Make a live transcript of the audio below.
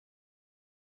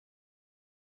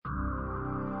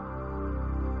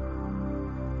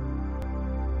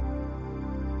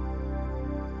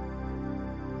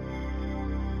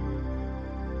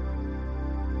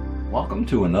Welcome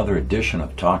to another edition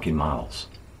of Talking Models.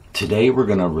 Today we're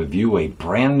going to review a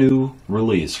brand new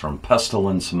release from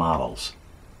Pestilence Models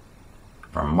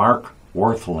from Mark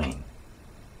Warthling.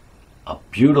 A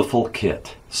beautiful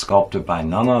kit sculpted by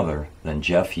none other than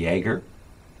Jeff Yagher,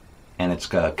 and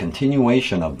it's a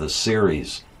continuation of the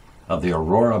series of the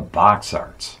Aurora box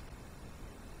arts.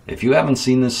 If you haven't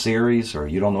seen this series or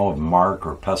you don't know of Mark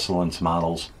or Pestilence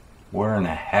Models, where in the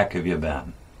heck have you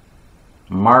been?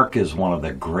 Mark is one of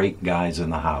the great guys in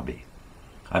the hobby.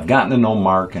 I've gotten to know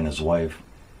Mark and his wife,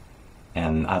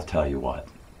 and I'll tell you what,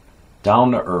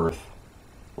 down to earth,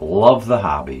 love the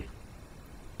hobby,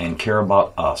 and care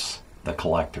about us, the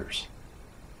collectors.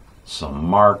 So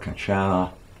Mark and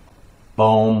Shanna,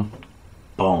 boom,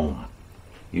 boom,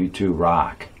 you two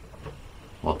rock.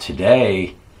 Well,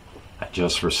 today I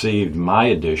just received my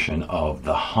edition of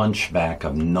the Hunchback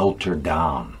of Notre,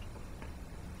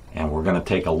 and we're going to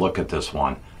take a look at this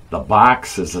one. The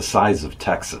box is the size of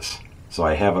Texas, so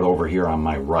I have it over here on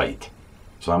my right.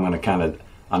 So I'm going to kind of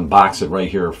unbox it right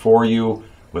here for you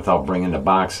without bringing the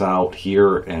box out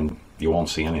here, and you won't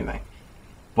see anything.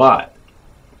 But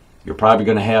you're probably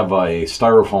going to have a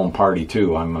styrofoam party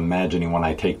too. I'm imagining when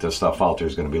I take this stuff out,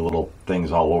 there's going to be little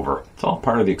things all over. It's all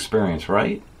part of the experience,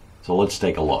 right? So let's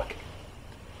take a look.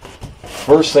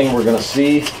 First thing we're going to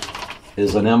see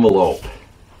is an envelope.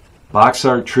 Box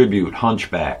Art Tribute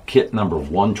Hunchback, kit number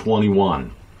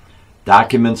 121.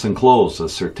 Documents enclosed, a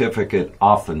certificate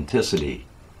authenticity.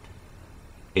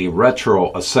 A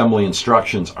retro assembly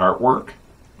instructions artwork,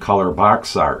 color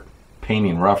box art,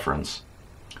 painting reference.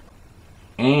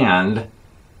 And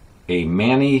a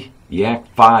Manny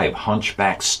Yak 5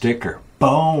 Hunchback sticker.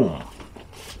 Boom!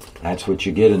 That's what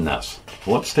you get in this.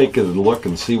 Let's take a look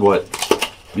and see what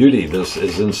beauty this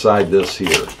is inside this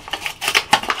here.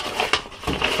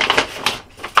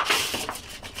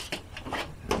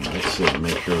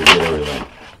 Make sure we get everything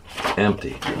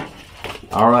empty.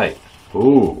 Alright.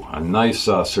 Ooh, a nice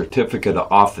certificate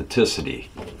of authenticity.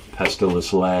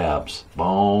 Pestilence Labs.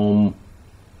 Boom.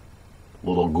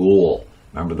 Little ghoul.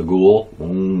 Remember the ghoul?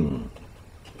 Boom.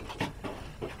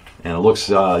 And it looks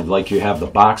like you have the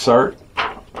box art.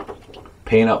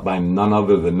 Paint up by none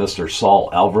other than Mr. Saul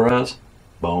Alverez.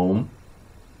 Boom.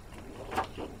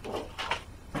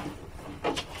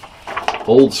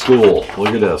 Old school.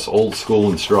 Look at this. Old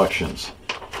school instructions.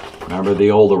 Remember the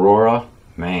old Aurora?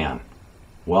 Man.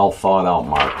 Well thought out,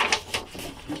 Mark.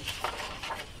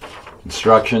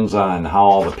 Instructions on how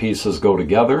all the pieces go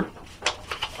together.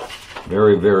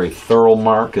 Very, very thorough,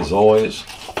 Mark, as always.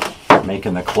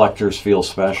 Making the collectors feel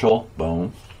special.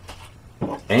 Boom.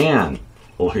 And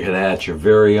look at that. Your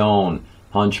very own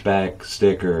Hunchback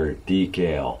sticker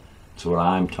decal. That's what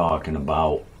I'm talking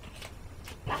about.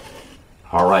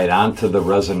 Alright, on to the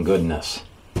resin goodness.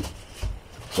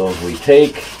 So as we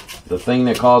take the thing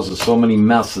that causes so many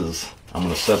messes, I'm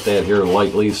going to set that here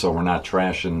lightly so we're not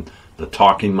trashing the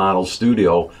Talking Model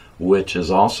studio, which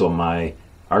is also my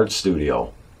art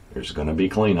studio. There's going to be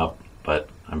cleanup, but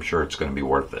I'm sure it's going to be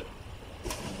worth it.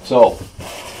 So,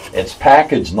 it's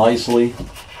packaged nicely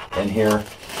in here.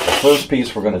 The first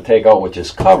piece we're going to take out, which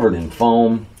is covered in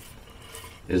foam,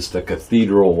 is the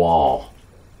cathedral wall.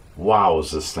 Wow,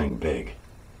 is this thing big.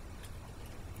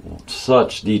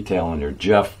 Such detail in there.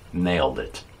 Jeff nailed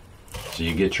it. So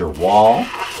you get your wall.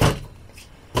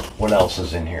 What else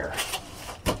is in here?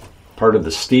 Part of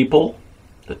the steeple,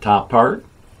 the top part.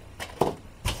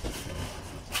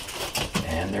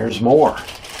 And there's more.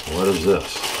 What is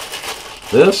this?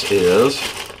 This is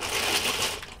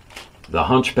the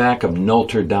Hunchback of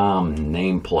Notre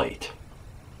nameplate.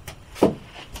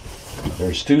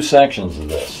 There's two sections of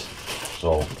this,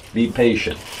 so be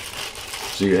patient.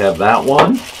 So you have that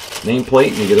one, nameplate,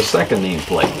 and you get a second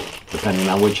nameplate, depending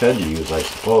on which head you use, I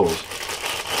suppose.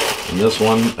 And this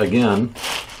one, again,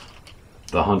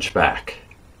 the Hunchback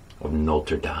of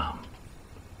Notre.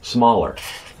 Smaller.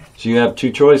 So you have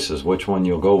two choices, which one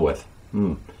you'll go with.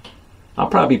 I'll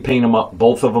probably paint them up,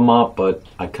 both of them up, but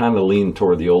I kind of lean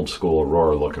toward the old school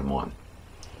Aurora looking one.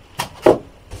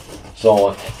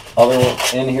 So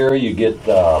in here you get,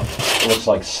 looks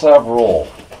like several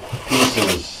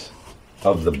pieces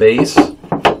of the base,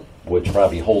 which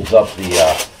probably holds up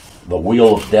the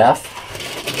wheel of death.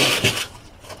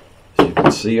 As you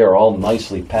can see, are all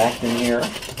nicely packed in here.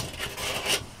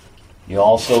 You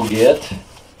also get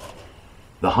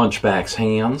the Hunchback's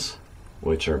hands,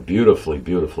 which are beautifully,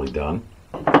 beautifully done.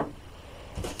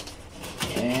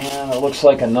 And it looks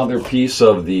like another piece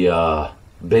of the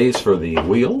base for the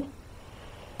wheel.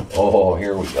 Oh,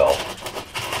 here we go.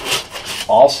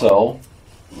 Also,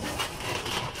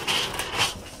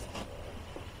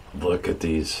 look at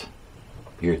these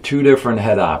your two different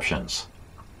head options.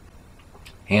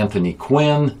 Anthony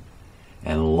Quinn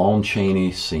and Lon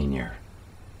Chaney Sr.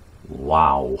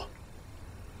 Wow.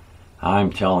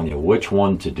 I'm telling you, which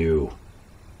one to do.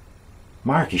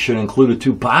 Mark, you should have included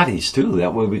two bodies too.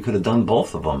 That way we could have done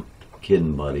both of them.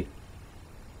 Kidding, buddy.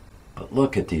 But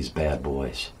look at these bad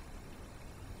boys.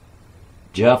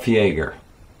 Jeff Yagher.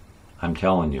 I'm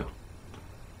telling you.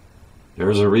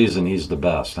 There's a reason he's the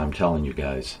best. I'm telling you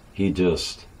guys. He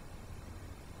just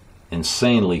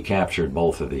insanely captured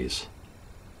both of these.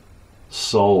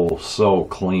 So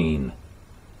clean.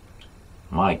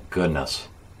 My goodness.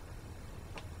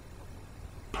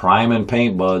 Prime and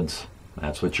paint, buds.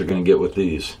 That's what you're going to get with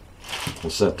these.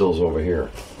 We'll set those over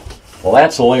here. Well,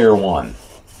 that's layer one.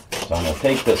 So I'm going to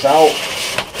take this out.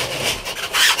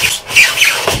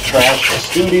 Trash the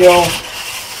studio.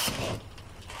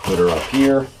 Put her up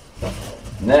here.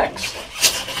 Next,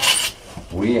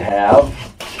 we have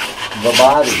the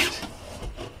bodies.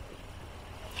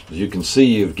 As you can see,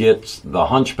 you get the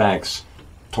Hunchback's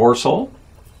torso,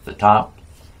 the top.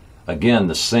 Again,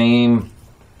 the same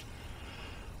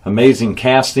amazing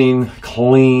casting,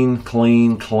 clean,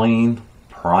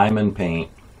 prime and paint.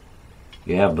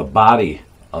 You have the body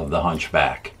of the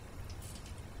Hunchback.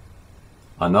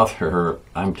 Another,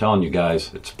 I'm telling you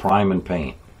guys, it's prime and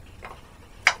paint.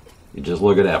 You just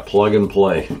look at that, plug and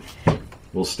play.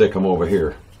 We'll stick them over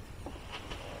here.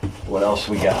 What else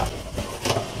we got?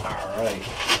 All right.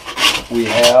 We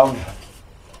have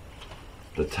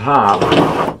the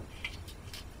top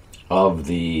of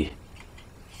the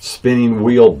spinning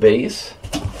wheel base.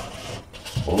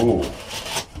 Oh,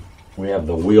 we have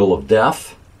the wheel of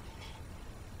death.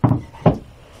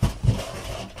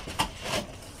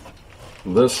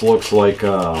 This looks like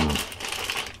all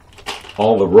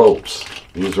the ropes.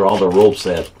 These are all the ropes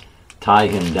that tie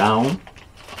him down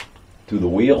to the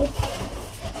wheel.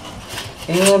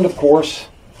 And of course,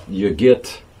 you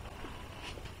get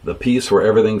the piece where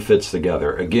everything fits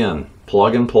together. Again,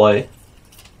 plug and play.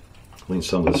 Clean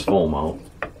some of this foam out.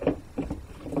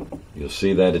 You'll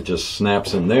see that it just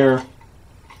snaps in there.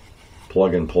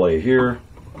 Plug and play here.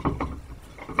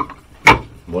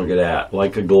 Look at that,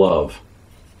 like a glove.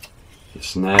 You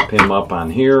snap him up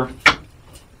on here.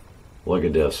 Look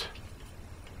at this.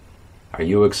 Are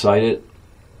you excited?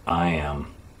 I am.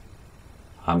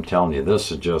 I'm telling you, this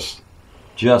is just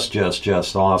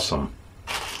awesome.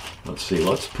 Let's see,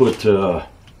 let's put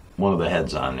one of the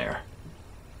heads on there.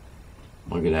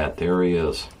 Look at that, there he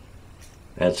is.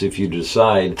 That's if you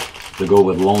decide to go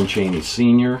with Lon Chaney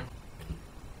Sr.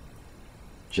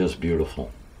 Just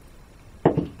beautiful.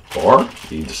 Or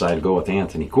if you decide to go with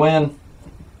Anthony Quinn,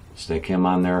 stick him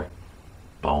on there.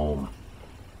 Boom.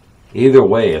 Either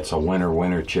way, it's a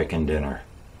winner chicken dinner.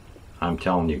 I'm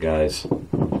telling you guys.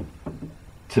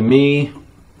 To me,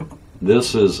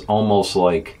 this is almost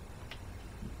like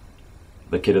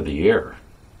the kid of the year.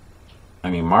 I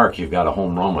mean, Mark, you've got a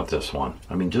home run with this one.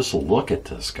 I mean, just look at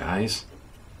this, guys.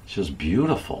 It's just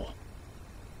beautiful.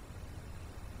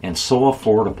 And so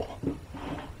affordable.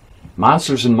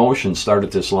 Monsters in Motion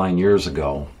started this line years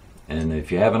ago. And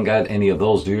if you haven't got any of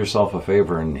those, do yourself a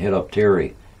favor and hit up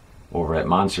Terry over at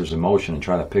Monsters in Motion and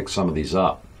try to pick some of these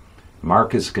up.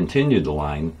 Mark has continued the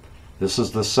line. This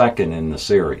is the second in the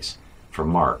series from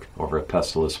Mark over at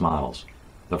Pestilence Models.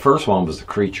 The first one was the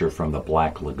creature from the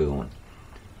Black Lagoon.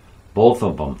 Both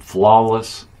of them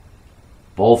flawless,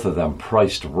 both of them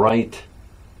priced right,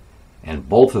 and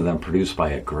both of them produced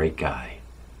by a great guy.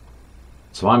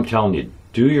 So I'm telling you,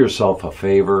 do yourself a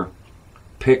favor,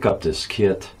 pick up this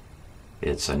kit.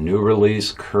 It's a new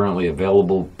release, currently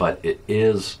available, but it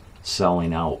is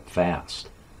selling out fast.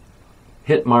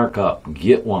 Hit Mark up,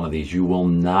 get one of these. You will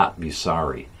not be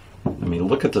sorry. I mean,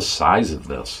 look at the size of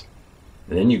this.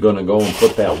 And then you're going to go and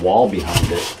put that wall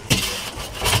behind it.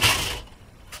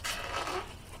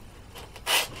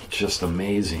 It's just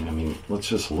amazing. I mean, let's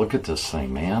just look at this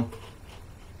thing, man.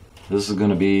 This is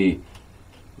going to be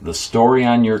the story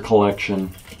on your collection,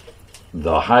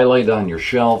 the highlight on your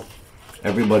shelf.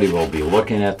 Everybody will be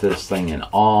looking at this thing in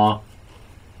awe,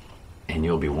 and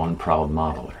you'll be one proud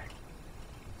modeler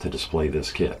to display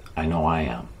this kit. I know I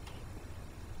am.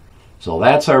 So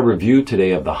that's our review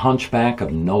today of the Hunchback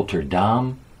of Notre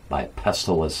Dame by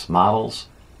Pestilence Models.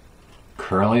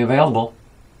 Currently available,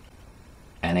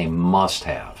 and a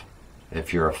must-have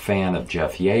if you're a fan of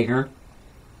Jeff Yagher,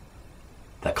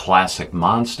 the classic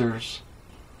monsters,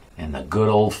 and the good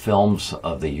old films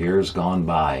of the years gone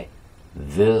by.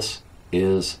 This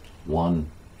is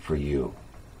one for you.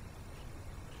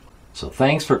 So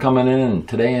thanks for coming in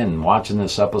today and watching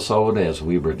this episode as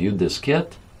we reviewed this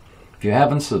kit. If you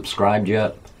haven't subscribed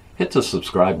yet, hit the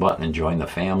subscribe button and join the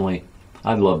family.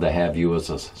 I'd love to have you as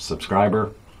a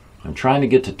subscriber. I'm trying to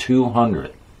get to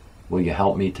 200. Will you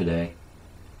help me today?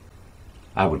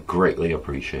 I would greatly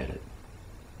appreciate it.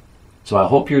 So I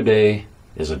hope your day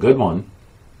is a good one.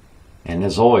 And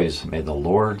as always, may the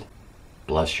Lord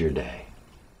bless your day.